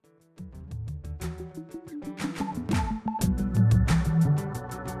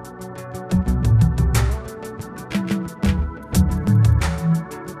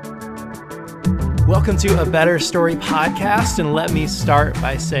Welcome to A Better Story podcast, and let me start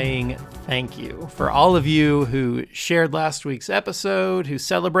by saying thank you for all of you who shared last week's episode, who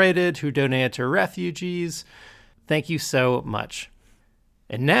celebrated, who donated to refugees. Thank you so much.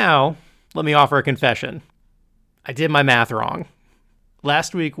 And now, let me offer a confession. I did my math wrong.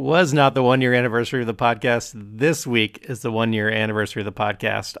 Last week was not the 1 year anniversary of the podcast. This week is the 1 year anniversary of the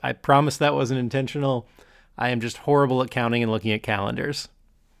podcast. I promise that wasn't intentional. I am just horrible at counting and looking at calendars.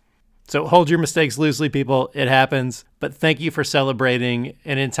 So hold your mistakes loosely, people. It happens. But thank you for celebrating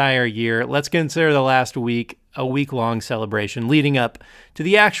an entire year. Let's consider the last week a week-long celebration leading up to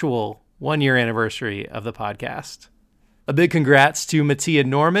the actual 1 year anniversary of the podcast. A big congrats to Mattia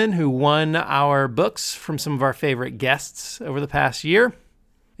Norman, who won our books from some of our favorite guests over the past year.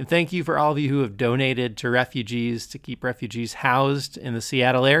 And thank you for all of you who have donated to refugees to keep refugees housed in the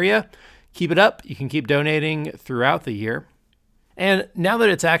Seattle area. Keep it up. You can keep donating throughout the year. And now that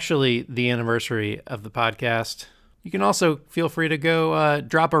it's actually the anniversary of the podcast, you can also feel free to go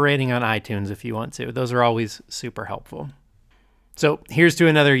drop a rating on iTunes if you want to. Those are always super helpful. So here's to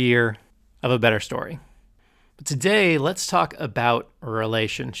another year of A Better Story. But today, let's talk about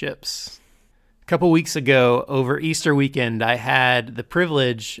relationships. A couple weeks ago, over Easter weekend, I had the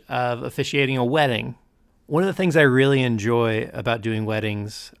privilege of officiating a wedding. One of the things I really enjoy about doing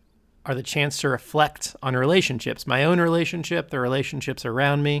weddings are the chance to reflect on relationships, my own relationship, the relationships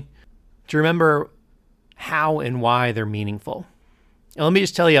around me, to remember how and why they're meaningful. And let me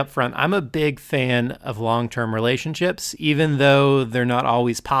just tell you up front, I'm a big fan of long-term relationships, even though they're not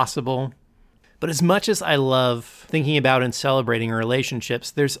always possible. But as much as I love thinking about and celebrating relationships,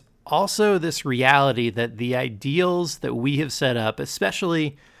 there's also this reality that the ideals that we have set up,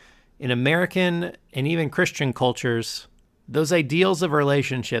 especially in American and even Christian cultures, those ideals of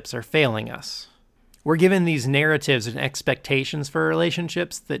relationships are failing us. We're given these narratives and expectations for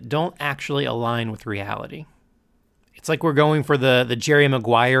relationships that don't actually align with reality. It's like we're going for the Jerry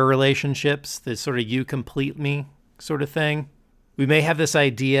Maguire relationships, the sort of you complete me sort of thing. We may have this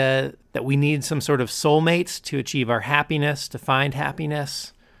idea that we need some sort of soulmate to achieve our happiness, to find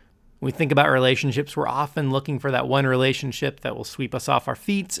happiness. When we think about relationships, we're often looking for that one relationship that will sweep us off our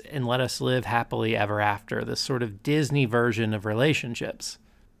feet and let us live happily ever after, this sort of Disney version of relationships.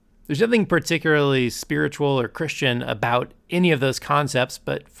 There's nothing particularly spiritual or Christian about any of those concepts,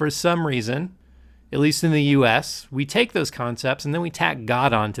 but for some reason, at least in the US, we take those concepts and then we tack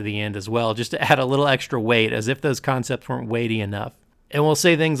God onto the end as well, just to add a little extra weight, as if those concepts weren't weighty enough. And we'll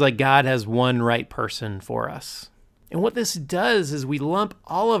say things like God has one right person for us. And what this does is we lump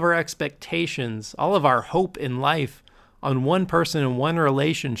all of our expectations, all of our hope in life on one person and one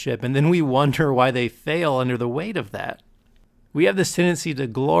relationship, and then we wonder why they fail under the weight of that. We have this tendency to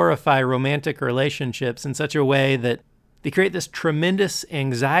glorify romantic relationships in such a way that they create this tremendous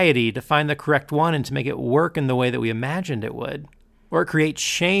anxiety to find the correct one and to make it work in the way that we imagined it would. Or it creates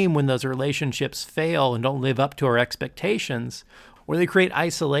shame when those relationships fail and don't live up to our expectations. Or they create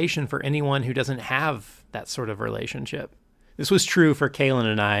isolation for anyone who doesn't have that sort of relationship. This was true for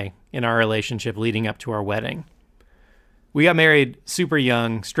Kaylin and I in our relationship leading up to our wedding. We got married super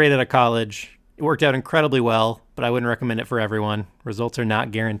young, straight out of college. It worked out incredibly well, but I wouldn't recommend it for everyone. Results are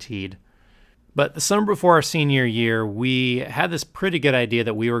not guaranteed. But the summer before our senior year, we had this pretty good idea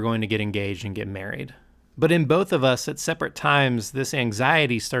that we were going to get engaged and get married. But in both of us at separate times, this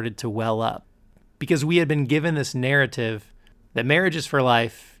anxiety started to well up because we had been given this narrative that marriage is for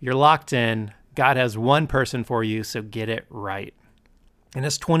life, you're locked in, God has one person for you, so get it right. And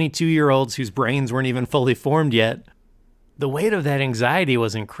as 22-year-olds whose brains weren't even fully formed yet, the weight of that anxiety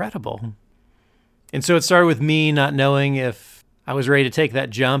was incredible. And so it started with me not knowing if I was ready to take that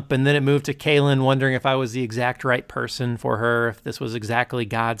jump, and then it moved to Kaylin wondering if I was the exact right person for her, if this was exactly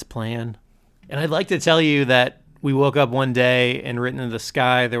God's plan. And I'd like to tell you that we woke up one day and written in the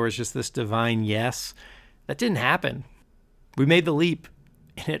sky there was just this divine yes. That didn't happen. We made the leap,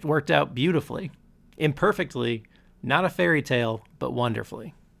 and it worked out beautifully, imperfectly, not a fairy tale, but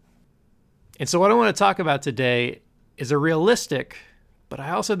wonderfully. And so what I want to talk about today is a realistic, but I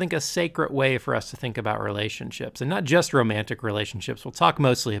also think a sacred way for us to think about relationships, and not just romantic relationships. We'll talk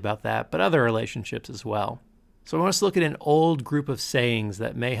mostly about that, but other relationships as well. So I want us to look at an old group of sayings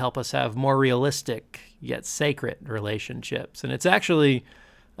that may help us have more realistic, yet sacred relationships. And it's actually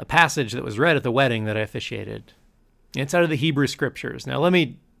a passage that was read at the wedding that I officiated. It's out of the Hebrew Scriptures. Now, let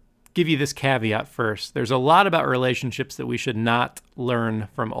me give you this caveat first. There's a lot about relationships that we should not learn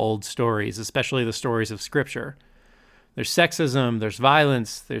from old stories, especially the stories of Scripture. There's sexism, there's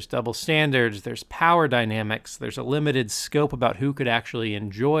violence, there's double standards, there's power dynamics, there's a limited scope about who could actually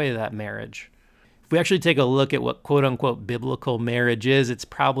enjoy that marriage. If we actually take a look at what quote-unquote biblical marriage is, it's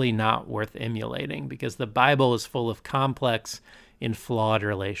probably not worth emulating because the Bible is full of complex and flawed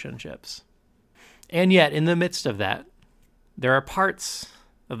relationships. And yet, in the midst of that, there are parts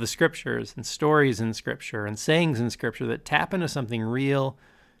of the scriptures and stories in scripture and sayings in scripture that tap into something real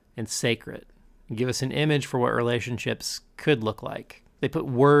and sacred and give us an image for what relationships could look like. They put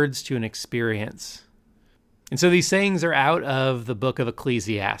words to an experience. And so these sayings are out of the book of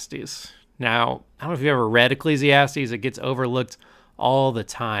Ecclesiastes. Now, I don't know if you've ever read Ecclesiastes. It gets overlooked all the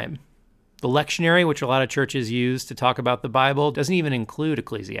time. The lectionary, which a lot of churches use to talk about the Bible, doesn't even include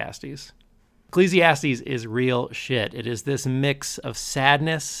Ecclesiastes. Ecclesiastes is real shit. It is this mix of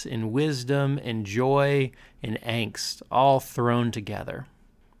sadness and wisdom and joy and angst all thrown together.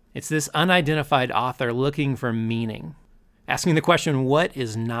 It's this unidentified author looking for meaning, asking the question, what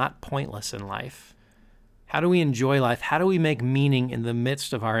is not pointless in life? How do we enjoy life? How do we make meaning in the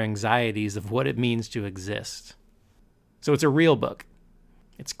midst of our anxieties of what it means to exist? So it's a real book.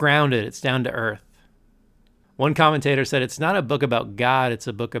 It's grounded. It's down to earth. One commentator said it's not a book about God, it's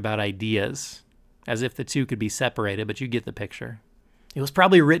a book about ideas, as if the two could be separated, but you get the picture. It was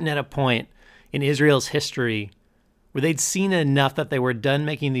probably written at a point in Israel's history where they'd seen enough that they were done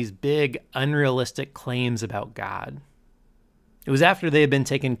making these big, unrealistic claims about God. It was after they had been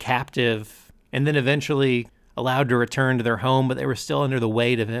taken captive and then eventually allowed to return to their home, but they were still under the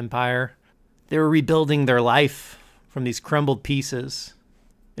weight of empire. They were rebuilding their life from these crumbled pieces.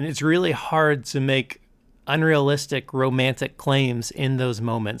 And it's really hard to make unrealistic, romantic claims in those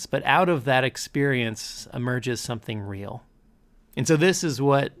moments, but out of that experience emerges something real. And so this is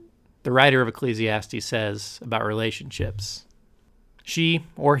what the writer of Ecclesiastes says about relationships. She,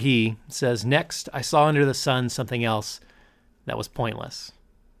 or he, says, "Next, I saw under the sun something else that was pointless."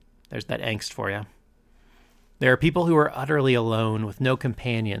 There's that angst for you. There are people who are utterly alone with no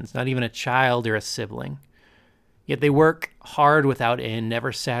companions, not even a child or a sibling. Yet they work hard without end,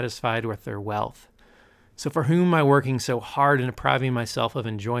 never satisfied with their wealth. So for whom am I working so hard and depriving myself of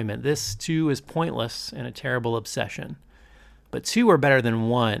enjoyment? This too is pointless and a terrible obsession. But two are better than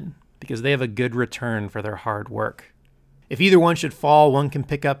one because they have a good return for their hard work. If either one should fall, one can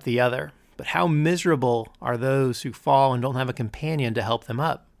pick up the other. But how miserable are those who fall and don't have a companion to help them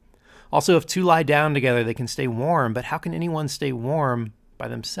up? Also, if two lie down together, they can stay warm, but how can anyone stay warm by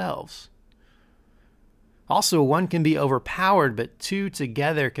themselves? Also, one can be overpowered, but two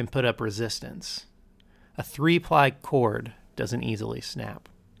together can put up resistance. A 3-ply cord doesn't easily snap.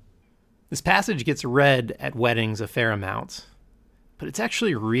 This passage gets read at weddings a fair amount, but it's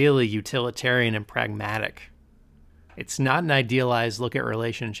actually really utilitarian and pragmatic. It's not an idealized look at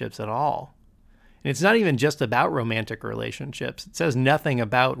relationships at all. And it's not even just about romantic relationships. It says nothing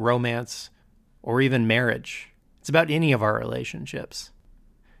about romance or even marriage. It's about any of our relationships.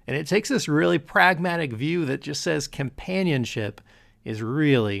 And it takes this really pragmatic view that just says companionship is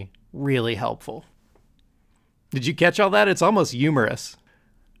really, really helpful. Did you catch all that? It's almost humorous.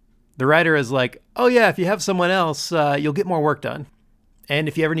 The writer is like, oh yeah, if you have someone else, you'll get more work done. And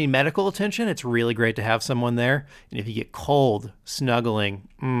if you ever need medical attention, it's really great to have someone there. And if you get cold,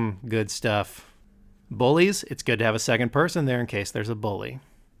 snuggling, good stuff. Bullies, it's good to have a second person there in case there's a bully.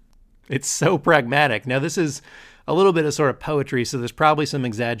 It's so pragmatic. Now, this is a little bit of sort of poetry, so there's probably some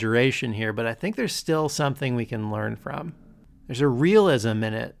exaggeration here, but I think there's still something we can learn from. There's a realism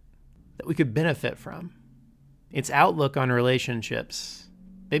in it that we could benefit from. Its outlook on relationships,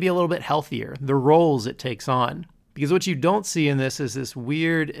 maybe a little bit healthier, the roles it takes on. Because what you don't see in this is this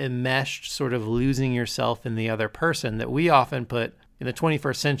weird, enmeshed sort of losing yourself in the other person that we often put in the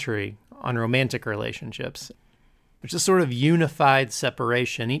 21st century on romantic relationships. There's this sort of unified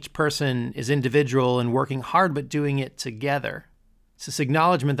separation. Each person is individual and working hard, but doing it together. It's this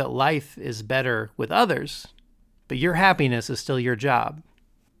acknowledgement that life is better with others, but your happiness is still your job.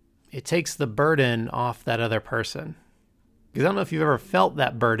 It takes the burden off that other person. Because I don't know if you've ever felt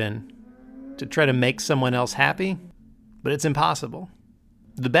that burden to try to make someone else happy, but it's impossible.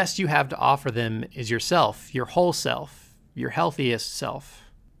 The best you have to offer them is yourself, your whole self, your healthiest self.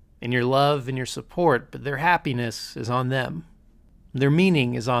 And your love and your support, but their happiness is on them. Their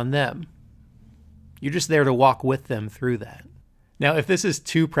meaning is on them. You're just there to walk with them through that. Now, if this is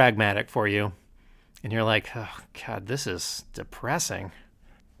too pragmatic for you, and you're like, oh God, this is depressing,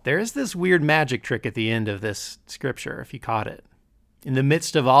 there is this weird magic trick at the end of this scripture, if you caught it. In the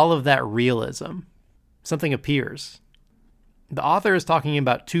midst of all of that realism, something appears. The author is talking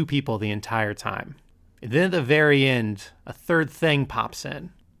about two people the entire time. And then at the very end, a third thing pops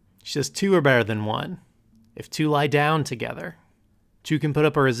in. She says two are better than one. If two lie down together. Two can put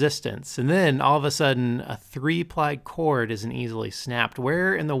up a resistance, and then all of a sudden a 3-ply cord isn't easily snapped.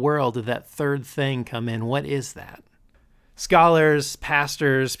 Where in the world did that third thing come in? What is that? Scholars,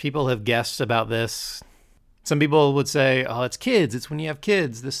 pastors, people have guessed about this. Some people would say, oh, it's kids. It's when you have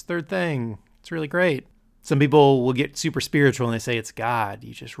kids, this third thing. It's really great. Some people will get super spiritual and they say it's God.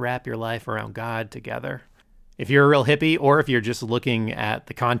 You just wrap your life around God together. If you're a real hippie, or if you're just looking at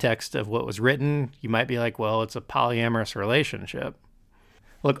the context of what was written, you might be like, well, it's a polyamorous relationship.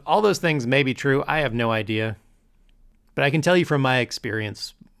 Look, all those things may be true. I have no idea. But I can tell you from my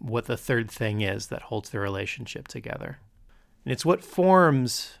experience what the third thing is that holds the relationship together. And it's what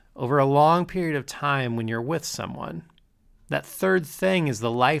forms over a long period of time when you're with someone. That third thing is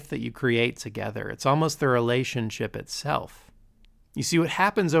the life that you create together. It's almost the relationship itself. You see, what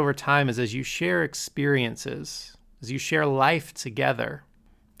happens over time is as you share experiences, as you share life together,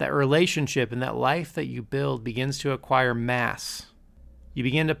 that relationship and that life that you build begins to acquire mass. You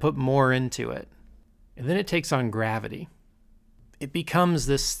begin to put more into it. And then it takes on gravity. It becomes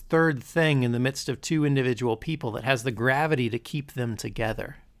this third thing in the midst of two individual people that has the gravity to keep them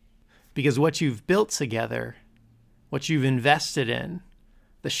together. Because what you've built together, what you've invested in,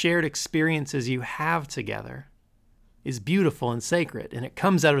 the shared experiences you have together is beautiful and sacred, and it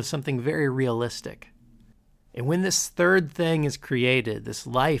comes out of something very realistic. And when this third thing is created, this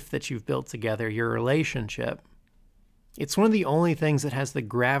life that you've built together, your relationship, it's one of the only things that has the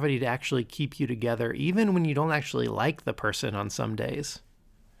gravity to actually keep you together, even when you don't actually like the person on some days.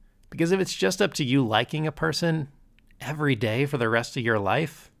 Because if it's just up to you liking a person every day for the rest of your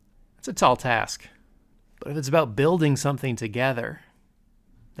life, it's a tall task. But if it's about building something together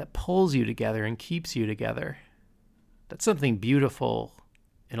that pulls you together and keeps you together, that's something beautiful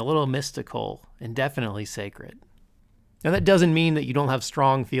and a little mystical and definitely sacred. Now, that doesn't mean that you don't have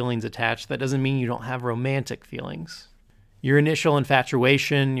strong feelings attached. That doesn't mean you don't have romantic feelings. Your initial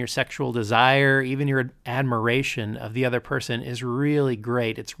infatuation, your sexual desire, even your admiration of the other person is really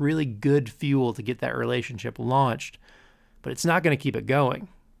great. It's really good fuel to get that relationship launched, but it's not going to keep it going.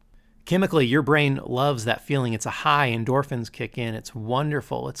 Chemically, your brain loves that feeling. It's a high. Endorphins kick in. It's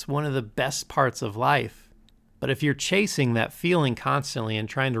wonderful. It's one of the best parts of life. But if you're chasing that feeling constantly and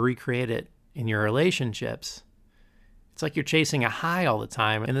trying to recreate it in your relationships, it's like you're chasing a high all the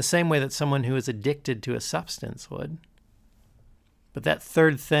time in the same way that someone who is addicted to a substance would. But that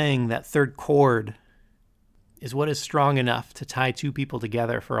third thing, that third chord, is what is strong enough to tie two people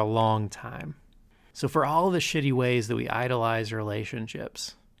together for a long time. So for all the shitty ways that we idolize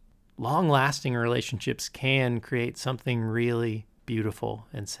relationships, long-lasting relationships can create something really beautiful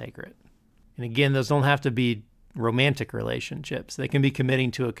and sacred. And again, those don't have to be romantic relationships. They can be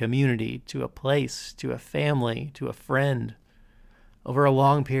committing to a community, to a place, to a family, to a friend. Over a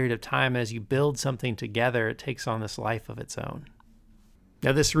long period of time, as you build something together, it takes on this life of its own.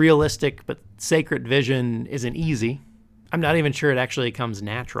 Now, this realistic but sacred vision isn't easy. I'm not even sure it actually comes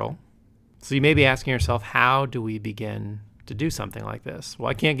natural. So you may be asking yourself, how do we begin to do something like this? Well,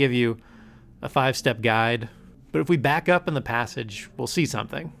 I can't give you a 5-step guide, but if we back up in the passage, we'll see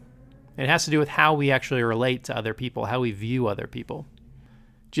something. It has to do with how we actually relate to other people, how we view other people.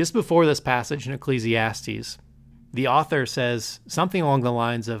 Just before this passage in Ecclesiastes, the author says something along the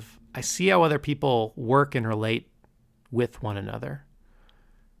lines of, I see how other people work and relate with one another.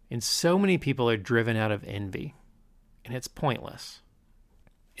 And so many people are driven out of envy, and it's pointless.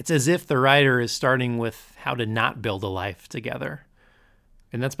 It's as if the writer is starting with how to not build a life together.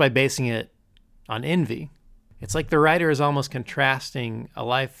 And that's by basing it on envy. It's like the writer is almost contrasting a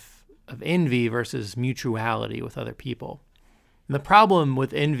life of envy versus mutuality with other people. And the problem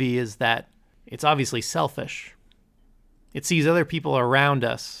with envy is that it's obviously selfish. It sees other people around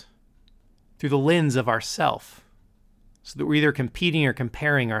us through the lens of ourself, so that we're either competing or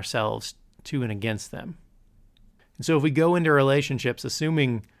comparing ourselves to and against them. And so if we go into relationships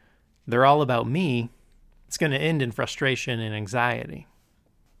assuming they're all about me, it's going to end in frustration and anxiety.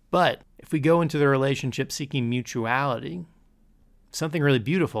 But if we go into the relationship seeking mutuality, something really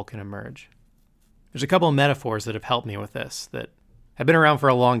beautiful can emerge. There's a couple of metaphors that have helped me with this that have been around for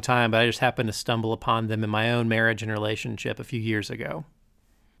a long time, but I just happened to stumble upon them in my own marriage and relationship a few years ago.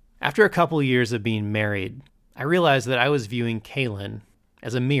 After a couple of years of being married, I realized that I was viewing Kaylin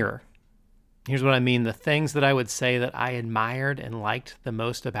as a mirror. Here's what I mean. The things that I would say that I admired and liked the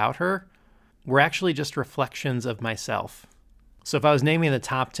most about her were actually just reflections of myself. So if I was naming the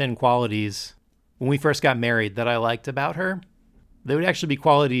top 10 qualities when we first got married that I liked about her, they would actually be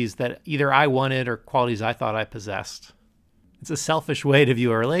qualities that either I wanted or qualities I thought I possessed. It's a selfish way to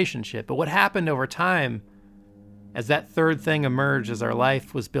view a relationship. But what happened over time, as that third thing emerged, as our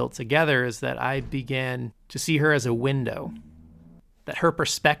life was built together, is that I began to see her as a window. that her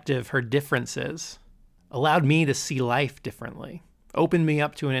perspective, her differences, allowed me to see life differently, opened me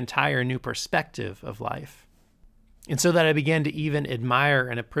up to an entire new perspective of life. And so that I began to even admire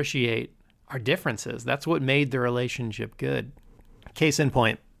and appreciate our differences. That's what made the relationship good. Case in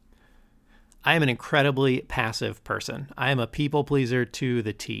point, I am an incredibly passive person. I am a people pleaser to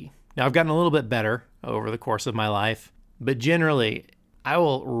the T. Now, I've gotten a little bit better over the course of my life, but generally, I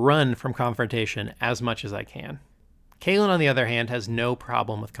will run from confrontation as much as I can. Kaylin, on the other hand, has no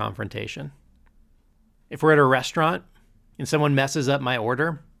problem with confrontation. If we're at a restaurant and someone messes up my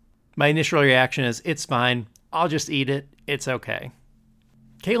order, my initial reaction is, it's fine. I'll just eat it. It's okay.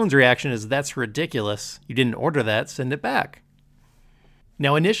 Kaylin's reaction is, that's ridiculous. You didn't order that. Send it back.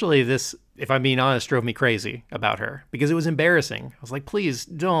 Now, initially, this, if I'm being honest, drove me crazy about her because it was embarrassing. I was like, please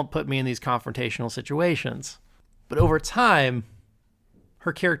don't put me in these confrontational situations. But over time,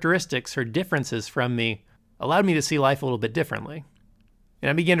 her characteristics, her differences from me, allowed me to see life a little bit differently. And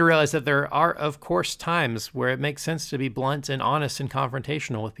I began to realize that there are, of course, times where it makes sense to be blunt and honest and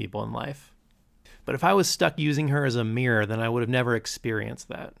confrontational with people in life. But if I was stuck using her as a mirror, then I would have never experienced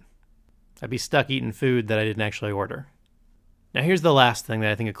that. I'd be stuck eating food that I didn't actually order. Now, here's the last thing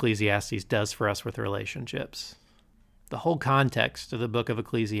that I think Ecclesiastes does for us with relationships. The whole context of the book of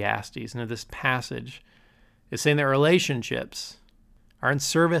Ecclesiastes and of this passage is saying that relationships are in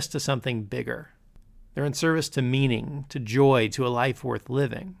service to something bigger. They're in service to meaning, to joy, to a life worth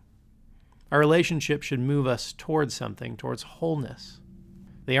living. Our relationship should move us towards something, towards wholeness.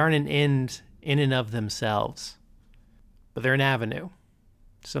 They aren't an end in and of themselves, but they're an avenue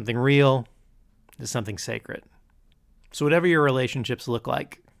to something real, to something sacred. So whatever your relationships look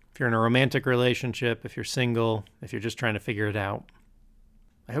like, if you're in a romantic relationship, if you're single, if you're just trying to figure it out,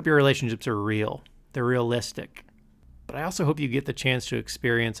 I hope your relationships are real. They're realistic. But I also hope you get the chance to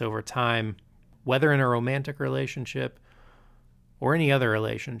experience over time, whether in a romantic relationship or any other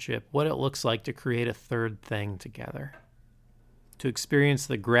relationship, what it looks like to create a third thing together. To experience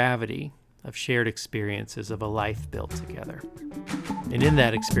the gravity of shared experiences of a life built together. And in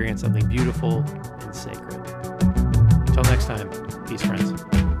that experience, something beautiful and sacred. Until next time, peace,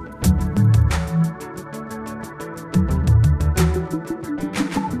 friends.